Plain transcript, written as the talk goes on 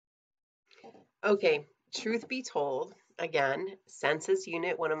Okay, truth be told, again, census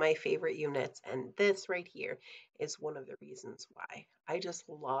unit, one of my favorite units, and this right here is one of the reasons why. I just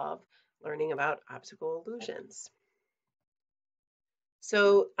love learning about optical illusions.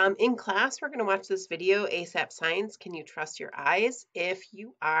 So in class, we're going to watch this video, ASAP Science, Can You Trust Your Eyes? If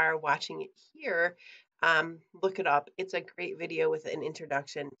you are watching it here, look it up. It's a great video with an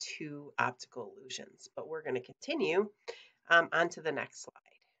introduction to optical illusions, but we're going to continue on to the next slide.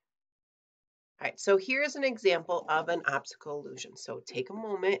 All right, so here's an example of an optical illusion. So take a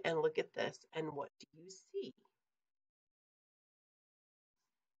moment and look at this, and what do you see?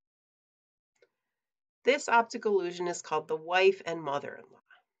 This optical illusion is called the wife and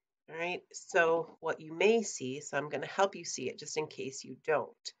mother-in-law. All right, so what you may see, so I'm going to help you see it just in case you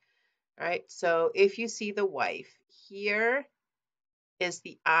don't. All right, so if you see the wife, here is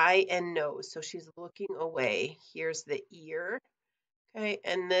the eye and nose. So she's looking away. Here's the ear. Okay,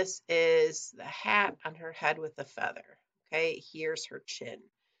 and this is the hat on her head with the feather. Okay, here's her chin.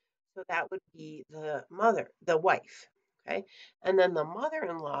 So that would be the mother, the wife. Okay, and then the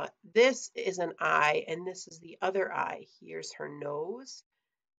mother-in-law, this is an eye and this is the other eye. Here's her nose,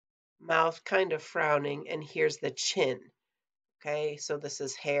 mouth kind of frowning, and here's the chin. Okay, so this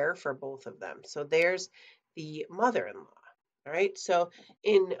is hair for both of them. So there's the mother-in-law. All right, so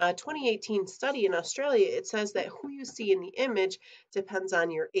in a 2018 study in Australia, it says that who you see in the image depends on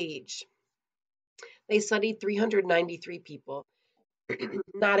your age. They studied 393 people,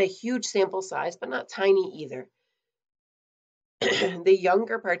 not a huge sample size, but not tiny either. The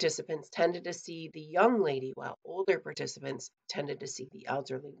younger participants tended to see the young lady, while older participants tended to see the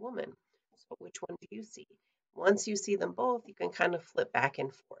elderly woman. So which one do you see? Once you see them both, you can kind of flip back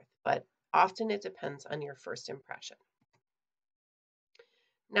and forth, but often it depends on your first impression.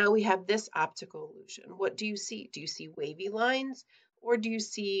 Now we have this optical illusion. What do you see? Do you see wavy lines or do you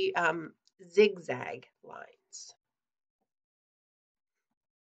see zigzag lines?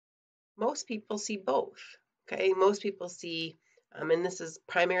 Most people see both. Okay, most people see, and this is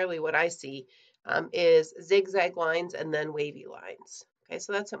primarily what I see, is zigzag lines and then wavy lines. Okay,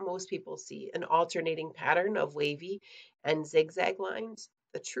 so that's what most people see, an alternating pattern of wavy and zigzag lines.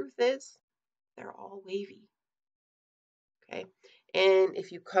 The truth is, they're all wavy. Okay, and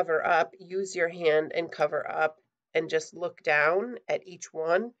if you cover up, use your hand and cover up and just look down at each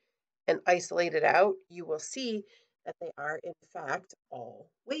one and isolate it out, you will see that they are in fact all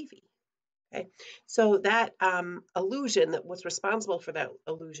wavy. Okay, so that illusion, that what's responsible for that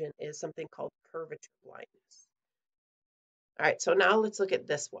illusion is something called curvature blindness. All right, so now let's look at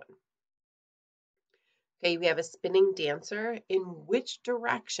this one. Okay, we have a spinning dancer. In which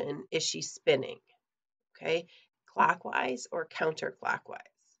direction is she spinning? Okay, clockwise or counterclockwise?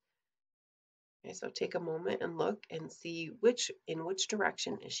 Okay, so take a moment and look and see in which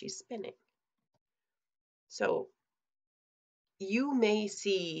direction is she spinning. So you may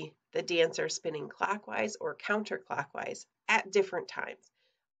see the dancer spinning clockwise or counterclockwise at different times.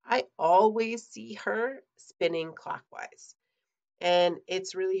 I always see her spinning clockwise, and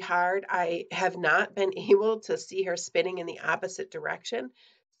it's really hard. I have not been able to see her spinning in the opposite direction.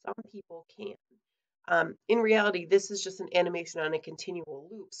 Some people can. In reality, this is just an animation on a continual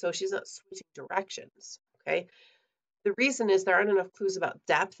loop, so she's not switching directions, okay? The reason is there aren't enough clues about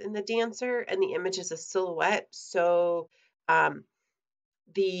depth in the dancer, and the image is a silhouette, so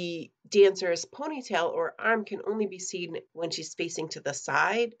the dancer's ponytail or arm can only be seen when she's facing to the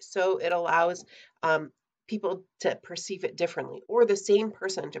side, so it allows people to perceive it differently, or the same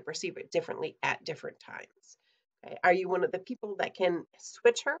person to perceive it differently at different times. Okay. Are you one of the people that can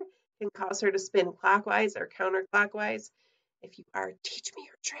switch her, can cause her to spin clockwise or counterclockwise? If you are, teach me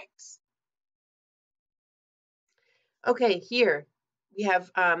your tricks. Okay, here we have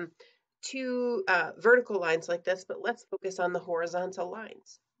two vertical lines like this, but let's focus on the horizontal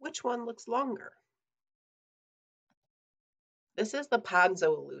lines. Which one looks longer? This is the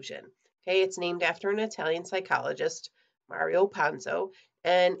ponzo illusion. Okay, it's named after an Italian psychologist, Mario Ponzo,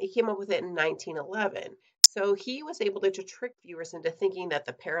 and he came up with it in 1911. So he was able to trick viewers into thinking that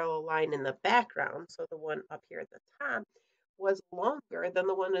the parallel line in the background, so the one up here at the top, was longer than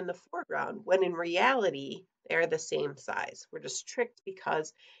the one in the foreground, when in reality, they're the same size. We're just tricked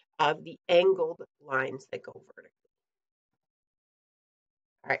because of the angled lines that go vertically.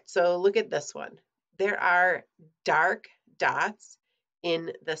 All right, so look at this one. There are dark dots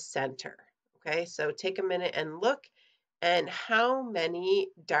in the center. Okay, so take a minute and look, and how many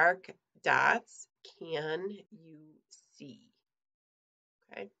dark dots can you see?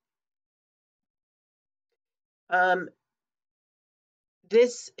 Okay.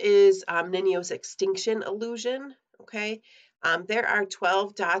 This is ninio's extinction illusion. Okay, There are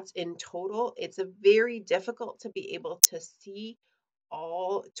 12 dots in total. It's very difficult to be able to see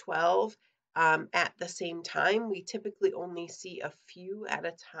all 12 at the same time. We typically only see a few at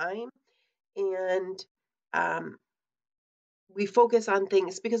a time. And um, we focus on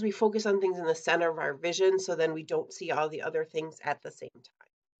things because we focus on things in the center of our vision, so then we don't see all the other things at the same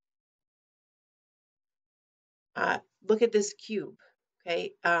time. Look at this cube,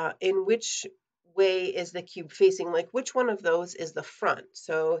 okay? In which way is the cube facing? Like, which one of those is the front?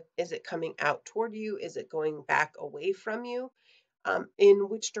 So is it coming out toward you? Is it going back away from you? In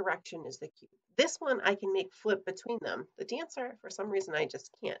which direction is the cube? This one I can make flip between them. The dancer, for some reason, I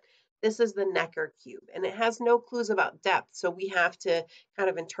just can't. This is the Necker cube, and it has no clues about depth, so we have to kind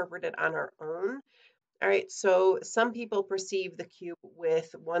of interpret it on our own. All right, so some people perceive the cube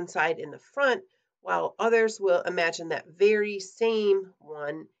with one side in the front, while others will imagine that very same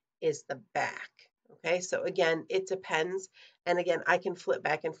one is the back. Okay, so again, it depends. And again, I can flip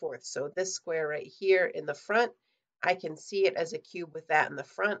back and forth. So this square right here in the front, I can see it as a cube with that in the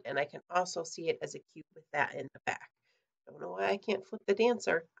front, and I can also see it as a cube with that in the back. Don't know why I can't flip the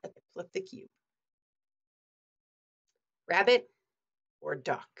dancer. I can flip the cube. Rabbit or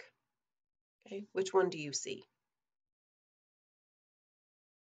duck? Okay, which one do you see?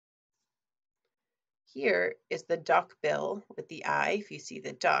 Here is the duck bill with the eye, if you see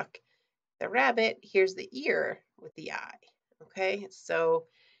the duck. The rabbit, here's the ear with the eye. Okay, so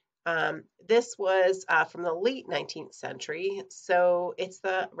this was from the late 19th century. So it's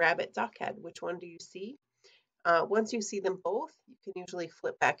the rabbit duck head. Which one do you see? Once you see them both, you can usually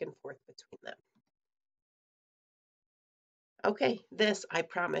flip back and forth between them. Okay, this, I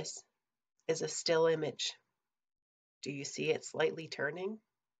promise, is a still image. Do you see it slightly turning?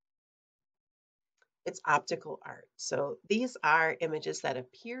 It's optical art. So these are images that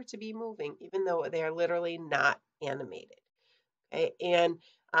appear to be moving, even though they are literally not animated. Okay? And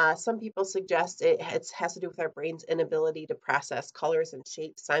some people suggest it has to do with our brain's inability to process colors and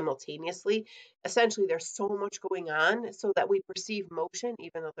shapes simultaneously. Essentially, there's so much going on so that we perceive motion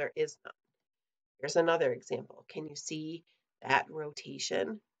even though there is none. Here's another example. Can you see that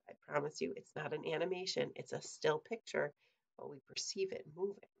rotation? I promise you, it's not an animation. It's a still picture, but we perceive it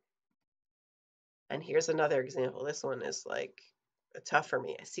moving. And here's another example. This one is like tough for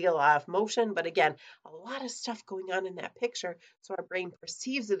me. I see a lot of motion, but again, a lot of stuff going on in that picture, so our brain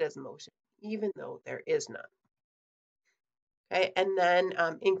perceives it as motion, even though there is none. Okay, and then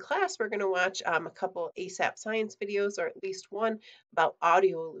in class, we're going to watch a couple ASAP science videos, or at least one about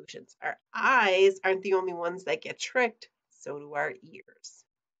audio illusions. Our eyes aren't the only ones that get tricked, so do our ears.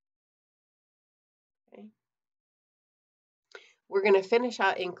 Okay. We're going to finish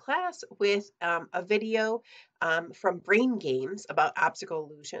out in class with a video from Brain Games about optical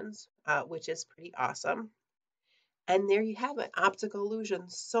illusions, which is pretty awesome. And there you have it, optical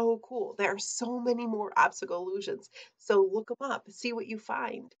illusions. So cool. There are so many more optical illusions. So look them up, see what you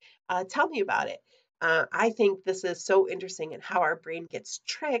find. Tell me about it. I think this is so interesting in how our brain gets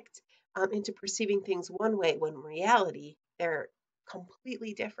tricked into perceiving things one way when in reality they're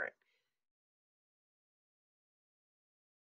completely different.